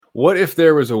What if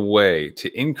there was a way to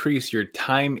increase your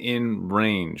time in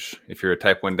range, if you're a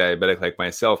type 1 diabetic like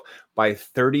myself, by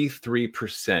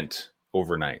 33%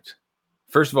 overnight?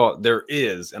 First of all, there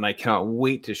is, and I cannot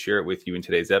wait to share it with you in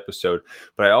today's episode.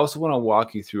 But I also want to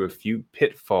walk you through a few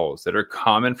pitfalls that are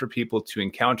common for people to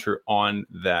encounter on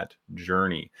that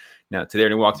journey. Now, today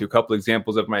I'm going to walk through a couple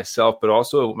examples of myself, but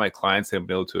also what my clients have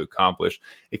been able to accomplish.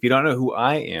 If you don't know who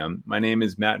I am, my name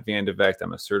is Matt Van de Vecht.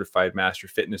 I'm a certified master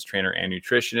fitness trainer and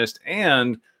nutritionist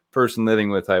and person living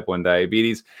with type 1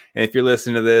 diabetes. And if you're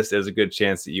listening to this, there's a good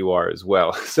chance that you are as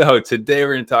well. So today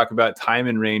we're going to talk about time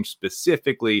and range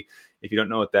specifically. If you don't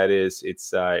know what that is, it's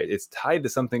tied to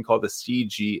something called the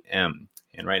CGM.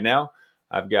 And right now,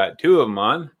 I've got two of them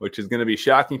on, which is going to be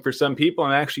shocking for some people.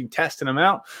 I'm actually testing them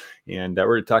out. And we're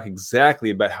going to talk exactly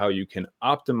about how you can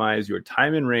optimize your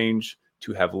time and range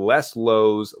to have less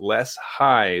lows, less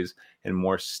highs, and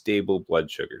more stable blood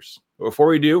sugars. But before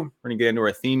we do, we're going to get into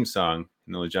our theme song,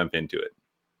 and then we'll jump into it.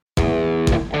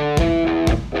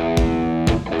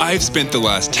 I've spent the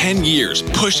last 10 years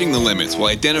pushing the limits while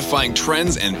identifying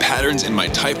trends and patterns in my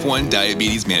type 1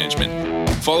 diabetes management.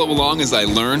 Follow along as I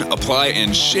learn, apply,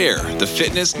 and share the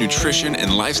fitness, nutrition,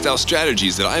 and lifestyle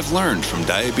strategies that I've learned from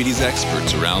diabetes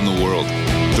experts around the world.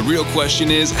 The real question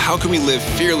is, how can we live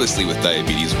fearlessly with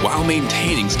diabetes while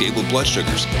maintaining stable blood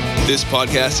sugars? This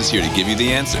podcast is here to give you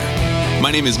the answer.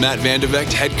 My name is Matt Van de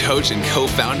Vecht, head coach and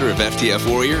co-founder of FTF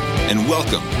Warrior, and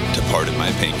welcome to Part of My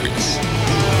Pancreas.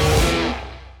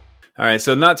 All right,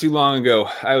 so not too long ago,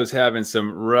 I was having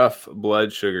some rough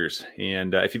blood sugars.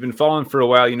 And if you've been following for a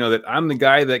while, you know that I'm the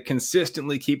guy that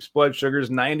consistently keeps blood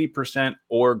sugars 90%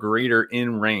 or greater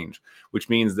in range, which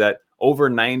means that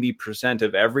over 90%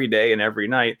 of every day and every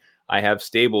night, I have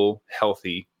stable,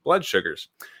 healthy blood sugars.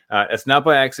 It's not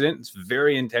by accident. It's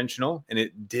very intentional, and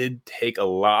it did take a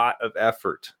lot of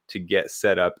effort to get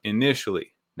set up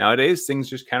initially. Nowadays, things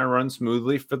just kind of run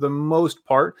smoothly for the most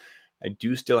part. I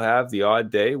do still have the odd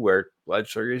day where blood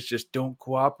sugars just don't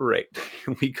cooperate.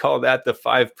 We call that the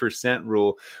 5%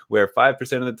 rule, where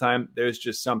 5% of the time, there's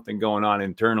just something going on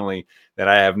internally that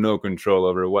I have no control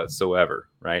over whatsoever,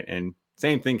 right? And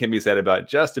same thing can be said about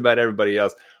just about everybody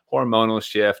else. Hormonal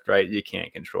shift, right? You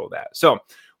can't control that. So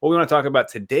what we want to talk about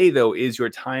today, though, is your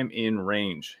time in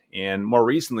range. And more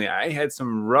recently, I had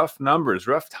some rough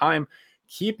time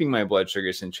keeping my blood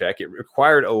sugars in check. It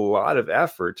required a lot of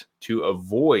effort to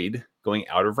avoid going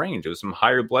out of range. It was some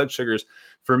higher blood sugars.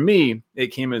 For me, it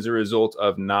came as a result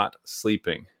of not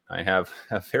sleeping. I have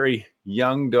a very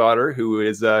young daughter who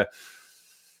is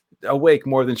awake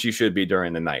more than she should be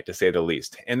during the night, to say the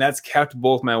least. And that's kept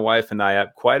both my wife and I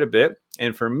up quite a bit.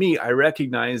 And for me, I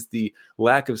recognize the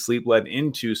lack of sleep led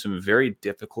into some very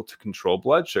difficult to control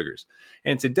blood sugars.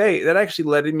 And today, that actually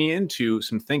led me into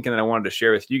some thinking that I wanted to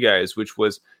share with you guys, which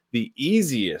was the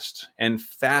easiest and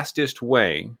fastest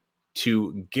way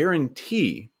to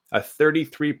guarantee a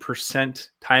 33%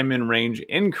 time in range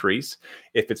increase,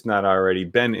 if it's not already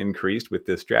been increased with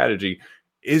this strategy,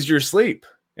 is your sleep.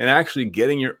 And actually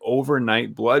getting your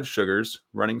overnight blood sugars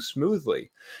running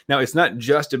smoothly. Now, it's not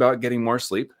just about getting more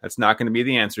sleep. That's not going to be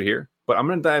the answer here, but I'm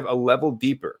going to dive a level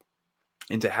deeper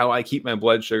into how I keep my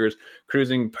blood sugars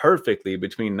cruising perfectly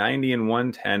between 90 and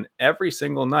 110 every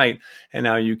single night, and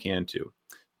now you can too.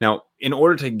 Now, in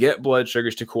order to get blood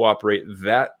sugars to cooperate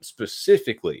that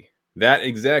specifically, that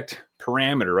exact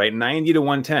parameter, right, 90 to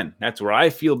 110, that's where I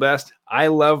feel best. I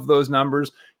love those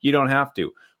numbers. You don't have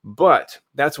to. But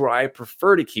that's where I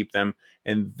prefer to keep them.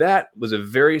 And that was a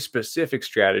very specific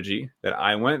strategy that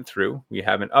I went through. We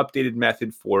have an updated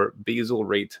method for basal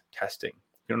rate testing.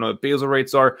 If you don't know what basal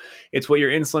rates are, it's what your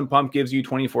insulin pump gives you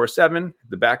 24/7,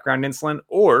 the background insulin,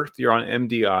 or if you're on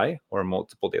MDI or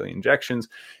multiple daily injections,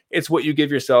 it's what you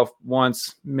give yourself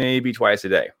once, maybe twice a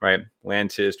day, right?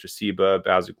 Lantus, Tresiba,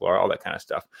 Basaglar, all that kind of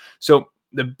stuff. So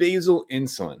the basal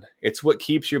insulin, it's what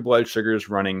keeps your blood sugars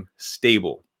running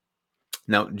stable.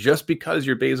 Now, just because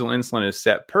your basal insulin is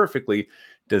set perfectly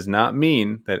does not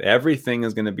mean that everything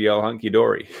is going to be all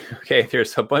hunky-dory. Okay,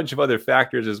 there's a bunch of other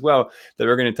factors as well that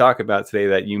we're going to talk about today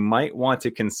that you might want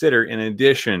to consider in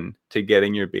addition to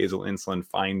getting your basal insulin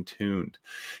fine-tuned.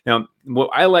 Now, what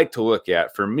I like to look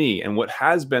at for me and what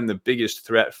has been the biggest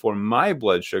threat for my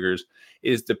blood sugars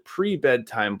is the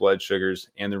pre-bedtime blood sugars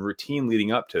and the routine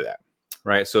leading up to that,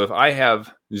 right? So if I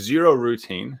have zero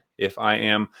routine, if I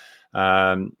am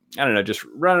just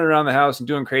running around the house and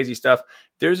doing crazy stuff,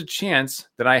 there's a chance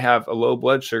that I have a low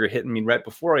blood sugar hitting me right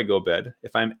before I go to bed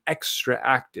if I'm extra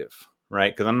active,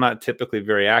 right? Because I'm not typically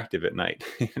very active at night.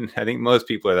 And I think most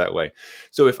people are that way.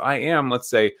 So if I am, let's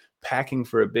say, packing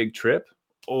for a big trip,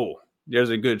 there's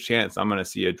a good chance I'm going to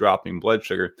see a dropping blood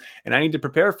sugar. And I need to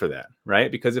prepare for that,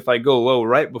 right? Because if I go low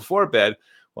right before bed,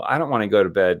 well, I don't want to go to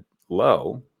bed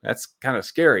low. That's kind of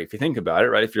scary if you think about it,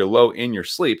 right? If you're low in your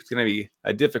sleep, it's going to be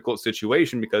a difficult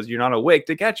situation because you're not awake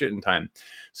to catch it in time.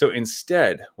 So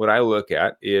instead, what I look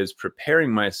at is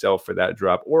preparing myself for that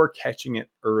drop or catching it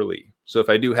early. So if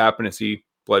I do happen to see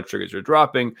blood sugars are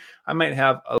dropping, I might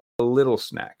have a little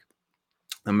snack.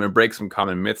 I'm going to break some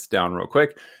common myths down real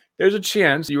quick. There's a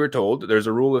chance you were told there's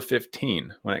a rule of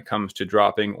 15 when it comes to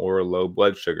dropping or low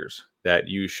blood sugars, that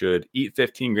you should eat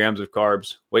 15 grams of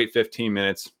carbs, wait 15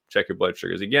 minutes, check your blood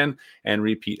sugars again, and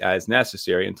repeat as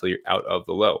necessary until you're out of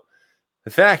the low.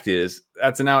 The fact is,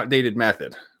 that's an outdated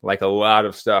method, like a lot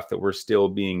of stuff that we're still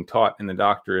being taught in the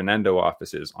doctor and endo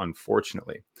offices,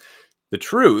 unfortunately. The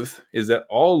truth is that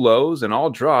all lows and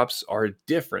all drops are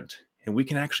different. And we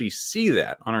can actually see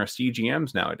that on our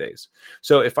CGMs nowadays.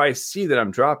 So if I see that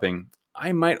I'm dropping,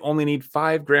 I might only need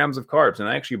 5 grams of carbs. And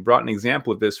I actually brought an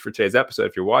example of this for today's episode.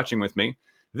 If you're watching with me,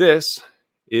 this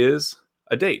is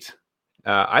a date.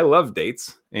 I love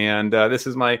dates. And this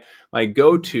is my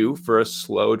go-to for a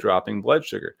slow dropping blood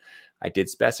sugar. I did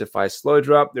specify slow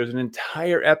drop. There's an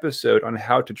entire episode on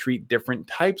how to treat different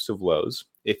types of lows.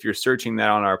 If you're searching that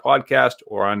on our podcast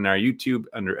or on our YouTube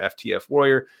under FTF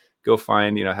Warrior, go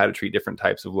find, how to treat different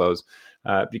types of lows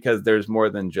because there's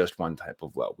more than just one type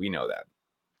of low. We know that.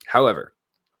 However,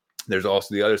 there's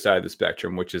also the other side of the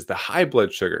spectrum, which is the high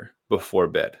blood sugar before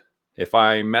bed. If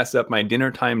I mess up my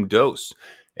dinner time dose,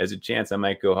 there's a chance I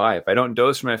might go high. If I don't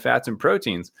dose for my fats and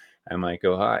proteins, I might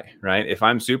go high, right? If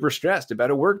I'm super stressed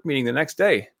about a work meeting the next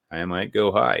day, I might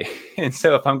go high. And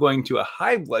so if I'm going to a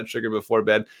high blood sugar before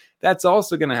bed, that's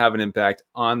also going to have an impact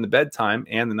on the bedtime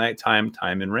and the nighttime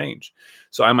time in range.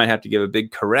 So I might have to give a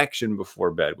big correction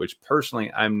before bed, which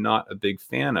personally I'm not a big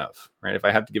fan of, right? If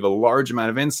I have to give a large amount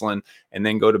of insulin and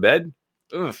then go to bed,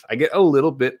 I get a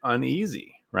little bit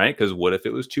uneasy, right? Because what if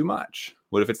it was too much?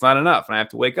 What if it's not enough and I have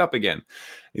to wake up again?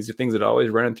 These are things that always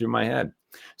run through my head.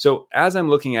 So as I'm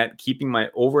looking at keeping my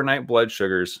overnight blood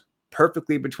sugars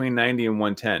perfectly between 90 and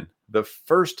 110, the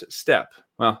first step,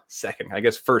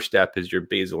 first step is your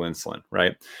basal insulin,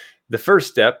 right? The first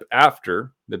step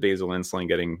after the basal insulin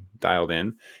getting dialed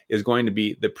in is going to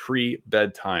be the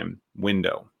pre-bedtime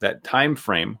window, that time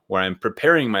frame where I'm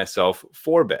preparing myself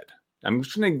for bed. I'm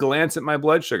just going to glance at my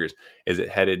blood sugars. Is it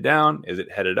headed down? Is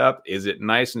it headed up? Is it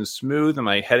nice and smooth? Am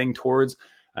I heading towards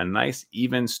a nice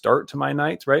even start to my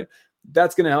night, right?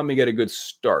 That's going to help me get a good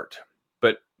start.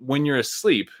 But when you're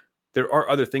asleep, there are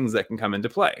other things that can come into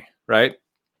play, right?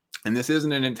 And this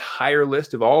isn't an entire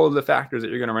list of all of the factors that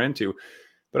you're going to run into,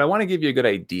 but I want to give you a good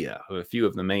idea of a few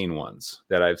of the main ones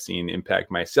that I've seen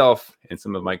impact myself and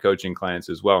some of my coaching clients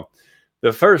as well.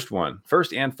 The first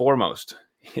and foremost,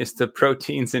 is the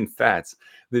proteins and fats,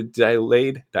 the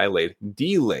delayed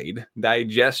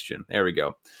digestion. There we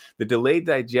go. The delayed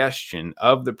digestion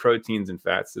of the proteins and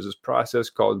fats. There's this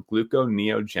process called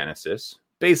gluconeogenesis.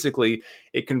 Basically,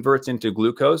 it converts into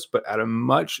glucose, but at a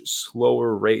much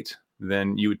slower rate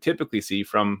than you would typically see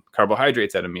from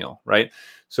carbohydrates at a meal, right?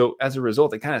 So as a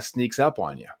result, it kind of sneaks up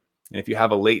on you. And if you have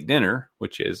a late dinner,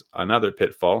 which is another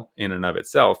pitfall in and of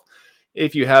itself,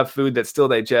 if you have food that's still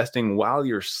digesting while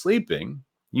you're sleeping,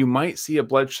 you might see a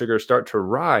blood sugar start to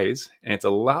rise, and it's a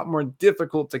lot more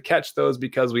difficult to catch those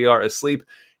because we are asleep.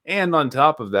 And on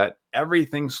top of that,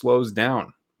 everything slows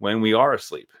down when we are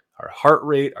asleep. Our heart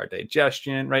rate, our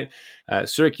digestion, right?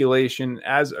 Circulation.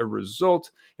 As a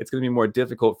result, it's going to be more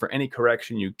difficult for any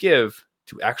correction you give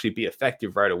to actually be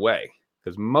effective right away,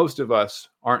 because most of us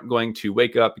aren't going to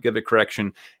wake up, give a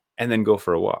correction, and then go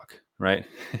for a walk, right?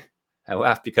 I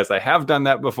laugh because I have done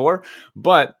that before,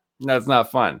 but that's not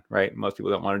fun, right? Most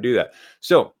people don't want to do that.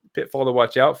 So, pitfall to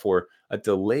watch out for, a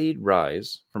delayed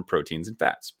rise from proteins and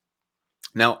fats.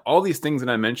 Now, all these things that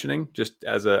I'm mentioning, just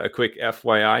as a quick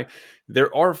FYI,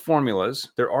 there are formulas,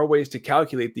 there are ways to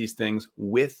calculate these things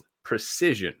with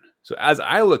precision. So as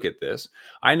I look at this,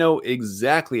 I know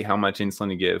exactly how much insulin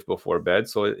to give before bed.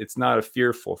 So it's not a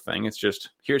fearful thing. It's just,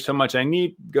 here's how much I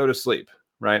need, go to sleep,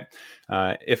 right?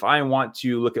 If I want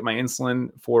to look at my insulin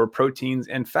for proteins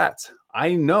and fats,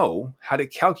 I know how to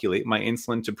calculate my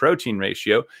insulin to protein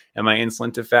ratio and my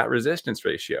insulin to fat resistance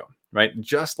ratio, right?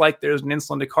 Just like there's an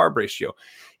insulin to carb ratio.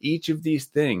 Each of these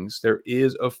things, there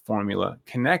is a formula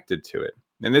connected to it.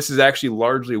 And this is actually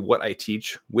largely what I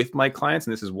teach with my clients.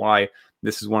 And this is why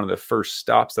this is one of the first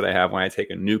stops that I have when I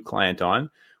take a new client on.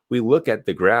 We look at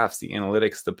the graphs, the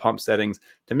analytics, the pump settings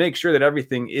to make sure that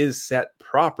everything is set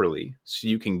properly so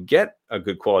you can get a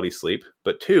good quality sleep,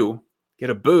 but two, get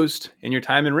a boost in your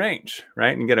time in range,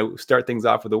 right? And get to start things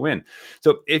off with a win.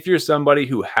 So if you're somebody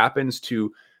who happens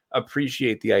to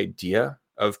appreciate the idea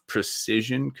of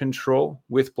precision control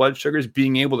with blood sugars,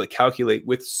 being able to calculate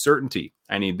with certainty.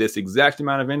 I need this exact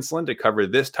amount of insulin to cover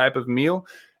this type of meal,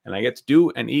 and I get to do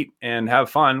and eat and have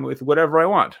fun with whatever I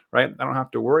want, right? I don't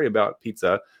have to worry about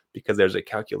pizza because there's a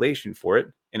calculation for it.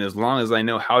 And as long as I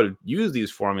know how to use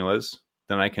these formulas,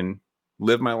 then I can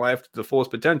live my life to the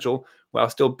fullest potential while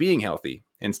still being healthy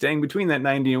and staying between that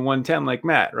 90 and 110 like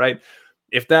Matt, right?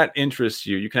 If that interests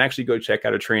you, you can actually go check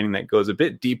out a training that goes a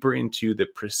bit deeper into the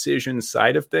precision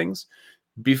side of things.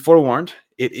 Be forewarned,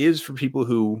 it is for people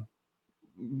who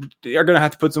are going to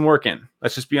have to put some work in.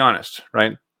 Let's just be honest,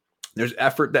 right? There's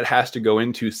effort that has to go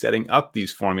into setting up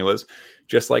these formulas,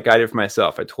 just like I did for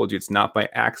myself. I told you it's not by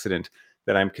accident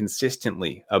that I'm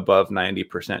consistently above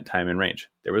 90% time in range.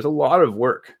 There was a lot of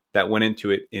work that went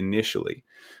into it initially.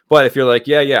 But if you're like,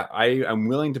 I'm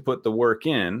willing to put the work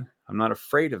in, I'm not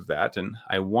afraid of that, and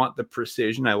I want the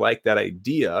precision, I like that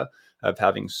idea of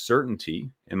having certainty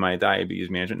in my diabetes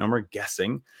management, no more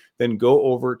guessing, then go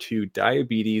over to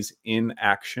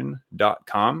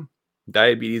diabetesinaction.com.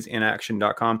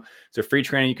 diabetesinaction.com. It's a free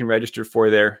training you can register for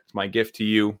there. It's my gift to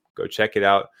you. Go check it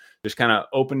out. Just kind of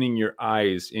opening your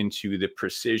eyes into the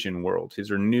precision world.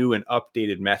 These are new and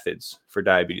updated methods for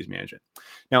diabetes management.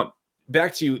 Now,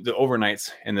 back to the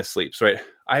overnights and the sleeps, right?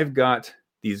 I've got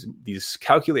these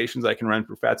calculations I can run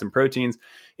for fats and proteins.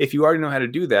 If you already know how to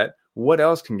do that, what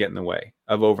else can get in the way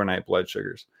of overnight blood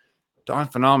sugars? Dawn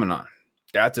phenomenon.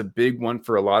 That's a big one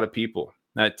for a lot of people.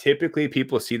 Now, typically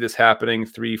people see this happening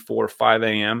 3, 4, 5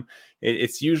 a.m.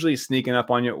 It's usually sneaking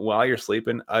up on you while you're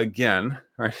sleeping again,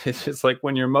 right? It's just like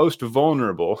when you're most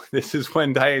vulnerable, this is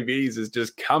when diabetes is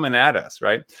just coming at us,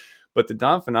 right? But the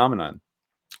dawn phenomenon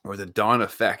or the dawn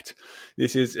effect,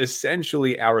 this is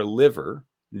essentially our liver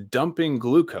dumping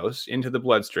glucose into the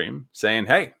bloodstream saying,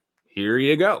 hey, here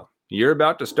you go. You're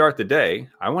about to start the day.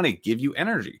 I want to give you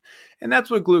energy. And that's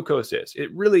what glucose is.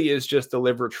 It really is just the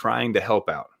liver trying to help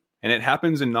out. And it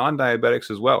happens in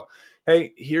non-diabetics as well.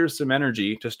 Hey, here's some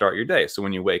energy to start your day. So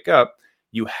when you wake up,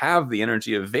 you have the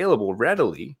energy available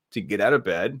readily to get out of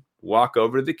bed, walk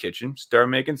over to the kitchen, start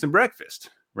making some breakfast,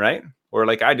 right? Or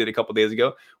like I did a couple days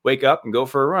ago, wake up and go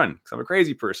for a run because I'm a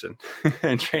crazy person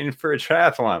and training for a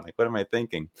triathlon. Like, what am I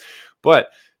thinking? But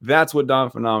that's what dawn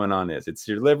phenomenon is. It's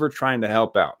your liver trying to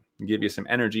help out and give you some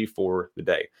energy for the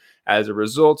day. As a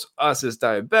result, us as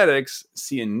diabetics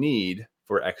see a need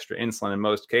for extra insulin in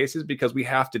most cases because we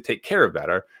have to take care of that.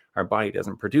 Our body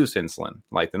doesn't produce insulin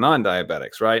like the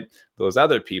non-diabetics, right? Those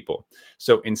other people.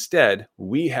 So instead,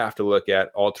 we have to look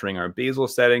at altering our basal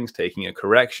settings, taking a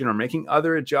correction, or making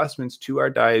other adjustments to our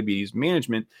diabetes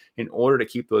management in order to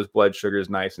keep those blood sugars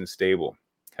nice and stable.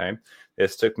 Okay.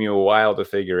 This took me a while to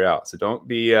figure out. So don't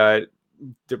be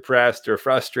depressed or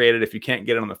frustrated if you can't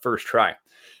get it on the first try,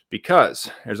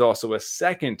 because there's also a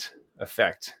second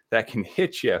effect that can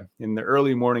hit you in the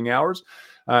early morning hours.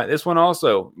 This one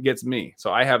also gets me.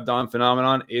 So I have dawn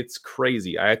phenomenon. It's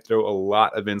crazy. I throw a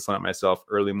lot of insulin at myself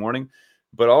early morning,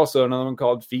 but also another one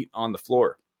called feet on the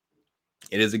floor.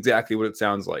 It is exactly what it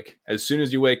sounds like. As soon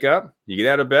as you wake up, you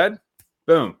get out of bed,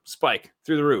 boom, spike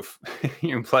through the roof.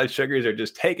 Your blood sugars are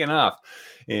just taking off,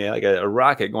 like a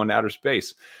rocket going to outer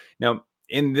space. Now,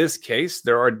 in this case,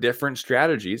 there are different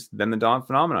strategies than the dawn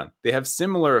phenomenon. They have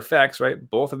similar effects, right?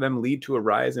 Both of them lead to a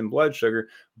rise in blood sugar,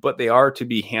 but they are to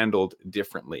be handled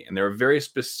differently. And there are very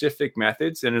specific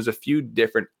methods, and there's a few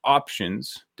different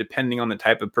options depending on the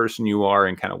type of person you are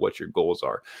and kind of what your goals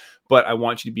are. But I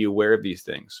want you to be aware of these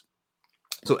things.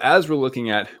 So as we're looking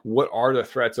at what are the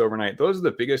threats overnight, those are the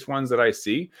biggest ones that I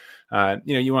see.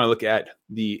 You want to look at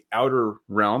the outer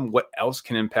realm. What else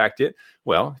can impact it?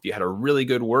 Well, if you had a really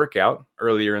good workout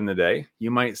earlier in the day,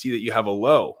 you might see that you have a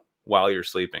low while you're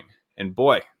sleeping. And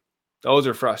boy, those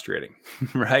are frustrating,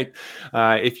 right?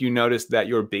 If you notice that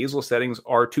your basal settings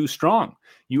are too strong,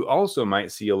 you also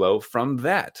might see a low from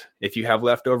that. If you have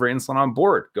leftover insulin on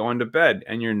board going to bed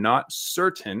and you're not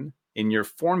certain in your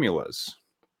formulas,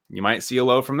 you might see a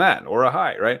low from that or a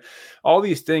high, right? All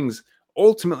these things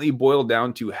ultimately boil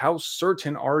down to how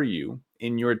certain are you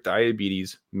in your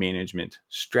diabetes management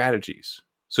strategies.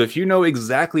 So if you know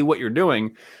exactly what you're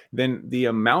doing, then the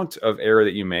amount of error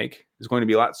that you make is going to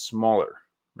be a lot smaller,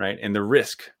 right? And the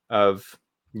risk of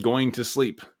going to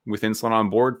sleep with insulin on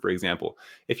board, for example,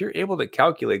 if you're able to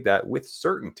calculate that with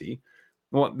certainty,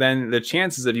 well, then the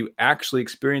chances of you actually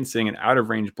experiencing an out of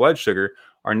range blood sugar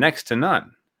are next to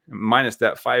none, minus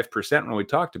that 5% when we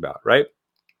talked about, right?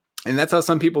 And that's how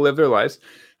some people live their lives,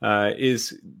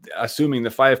 is assuming the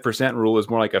 5% rule is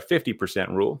more like a 50%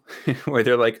 rule, where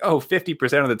they're like, oh,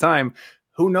 50% of the time,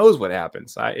 who knows what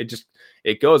happens?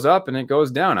 It goes up and it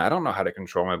goes down. I don't know how to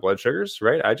control my blood sugars,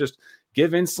 right? I just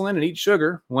give insulin and eat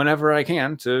sugar whenever I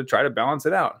can to try to balance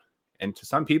it out. And to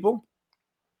some people,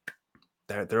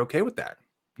 they're okay with that,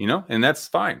 and that's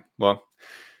fine. Well,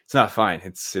 it's not fine.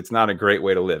 It's not a great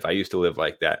way to live. I used to live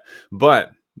like that.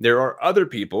 But there are other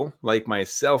people like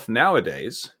myself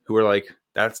nowadays who are like,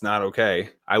 that's not okay.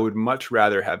 I would much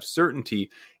rather have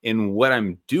certainty in what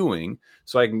I'm doing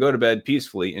so I can go to bed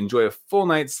peacefully, enjoy a full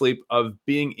night's sleep of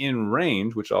being in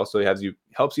range, which also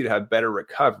helps you to have better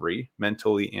recovery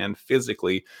mentally and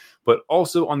physically. But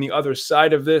also on the other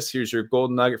side of this, here's your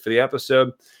golden nugget for the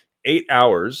episode: 8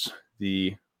 hours,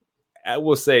 I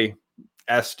will say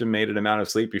estimated amount of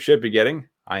sleep you should be getting.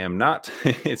 I am not.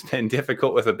 It's been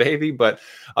difficult with a baby, but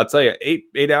I'll tell you,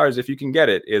 8 hours, if you can get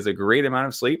it, is a great amount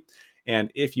of sleep.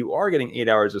 And if you are getting 8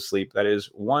 hours of sleep, that is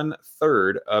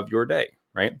 1/3 of your day,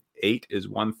 right? 8 is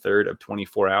 1/3 of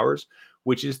 24 hours,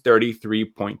 which is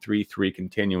 33.33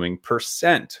 continuing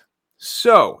percent.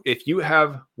 So if you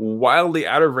have wildly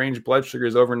out of range blood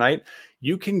sugars overnight,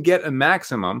 you can get a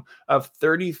maximum of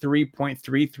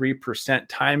 33.33%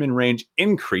 time in range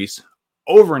increase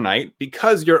overnight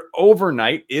because your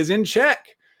overnight is in check.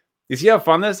 You see how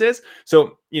fun this is?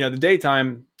 So, the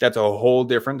daytime, that's a whole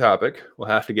different topic. We'll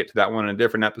have to get to that one in a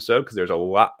different episode because there's a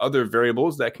lot other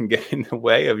variables that can get in the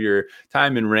way of your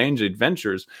time in range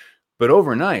adventures. But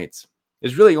overnights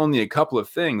is really only a couple of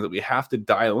things that we have to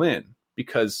dial in,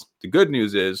 because the good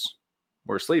news is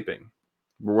we're sleeping.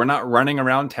 We're not running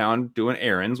around town doing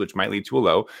errands, which might lead to a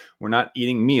low. We're not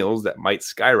eating meals that might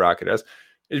skyrocket us.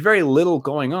 There's very little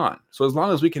going on. So as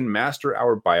long as we can master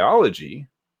our biology,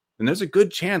 then there's a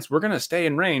good chance we're going to stay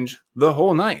in range the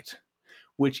whole night,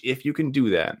 which, if you can do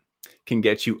that, can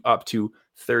get you up to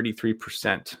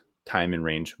 33% time in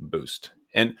range boost.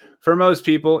 And for most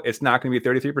people, it's not going to be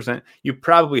 33%. You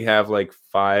probably have like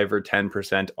 5 or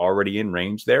 10% already in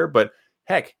range there, but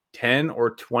heck, 10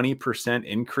 or 20%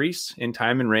 increase in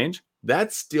time in range,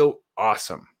 that's still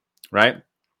awesome, right?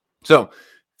 So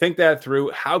think that through.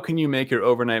 How can you make your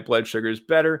overnight blood sugars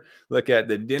better? Look at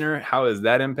the dinner. How is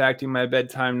that impacting my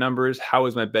bedtime numbers? How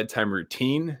is my bedtime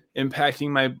routine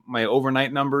impacting my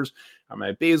overnight numbers? Are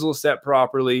my basals set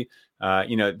properly?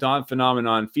 Dawn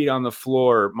phenomenon, feet on the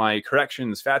floor, my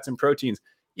corrections, fats and proteins.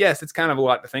 Yes, it's kind of a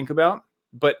lot to think about,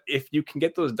 but if you can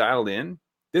get those dialed in,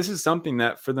 this is something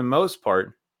that for the most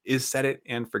part is set it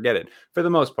and forget it. For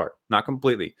the most part, not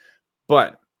completely.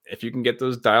 But if you can get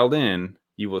those dialed in,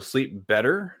 you will sleep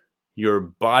better. Your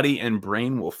body and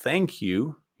brain will thank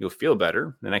you. You'll feel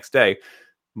better the next day,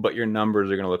 but your numbers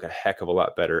are going to look a heck of a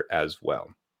lot better as well.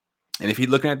 And if you're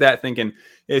looking at that thinking,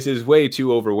 this is way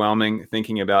too overwhelming,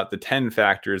 thinking about the 10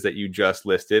 factors that you just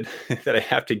listed that I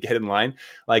have to get in line.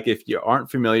 Like if you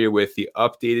aren't familiar with the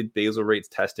updated basal rates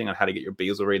testing on how to get your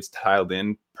basal rates dialed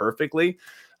in perfectly,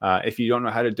 if you don't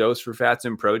know how to dose for fats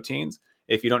and proteins,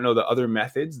 if you don't know the other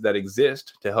methods that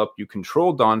exist to help you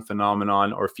control Dawn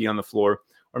phenomenon or feet on the floor,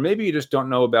 or maybe you just don't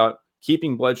know about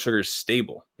keeping blood sugars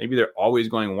stable. Maybe they're always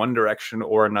going one direction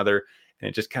or another, and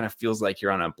it just kind of feels like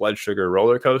you're on a blood sugar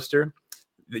roller coaster.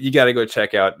 You got to go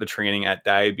check out the training at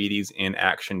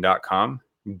diabetesinaction.com.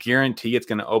 Guarantee it's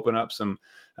going to open up some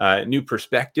new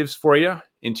perspectives for you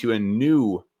into a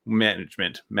new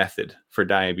management method for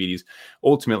diabetes.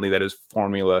 Ultimately, that is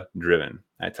formula driven.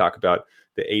 I talk about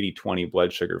the 80-20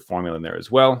 blood sugar formula in there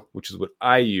as well, which is what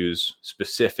I use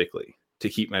specifically to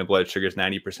keep my blood sugars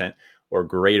 90% or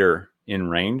greater in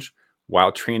range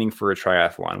while training for a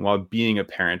triathlon, while being a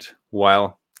parent,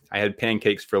 while I had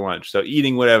pancakes for lunch. So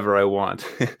eating whatever I want,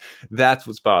 that's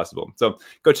what's possible. So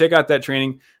go check out that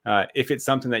training. If it's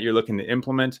something that you're looking to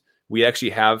implement, we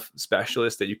actually have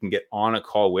specialists that you can get on a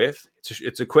call with.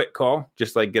 It's a quick call,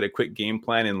 just like get a quick game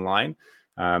plan in line.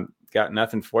 Got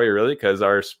nothing for you really because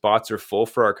our spots are full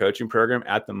for our coaching program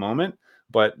at the moment,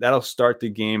 but that'll start the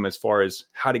game as far as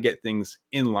how to get things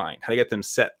in line, how to get them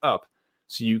set up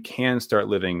so you can start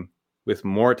living with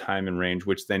more time in range,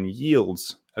 which then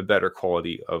yields a better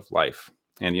quality of life.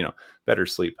 And, better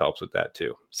sleep helps with that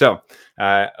too. So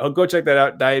I'll go check that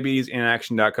out,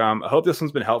 diabetesinaction.com. I hope this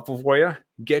one's been helpful for you.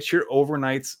 Get your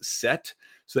overnights set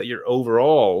so that your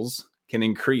overalls can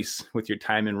increase with your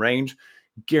time in range.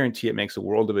 Guarantee it makes a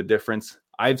world of a difference.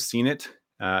 I've seen it.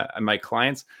 My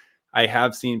clients, I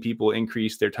have seen people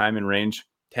increase their time in range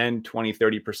 10, 20,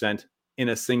 30% in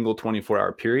a single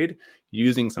 24-hour period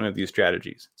using some of these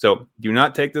strategies. So do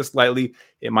not take this lightly.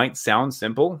 It might sound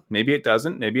simple. Maybe it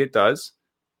doesn't. Maybe it does.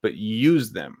 But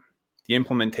use them. The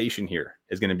implementation here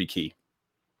is going to be key.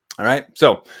 All right.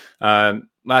 So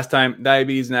Last time,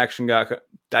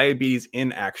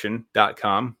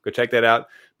 diabetesinaction.com. Go check that out.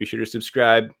 Be sure to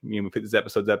subscribe. We put these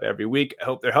episodes up every week. I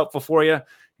hope they're helpful for you.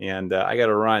 And I got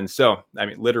to run. So,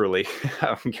 literally,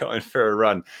 I'm going for a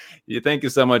run. Thank you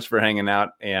so much for hanging out,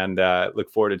 and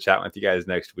look forward to chatting with you guys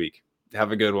next week.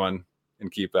 Have a good one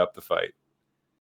and keep up the fight.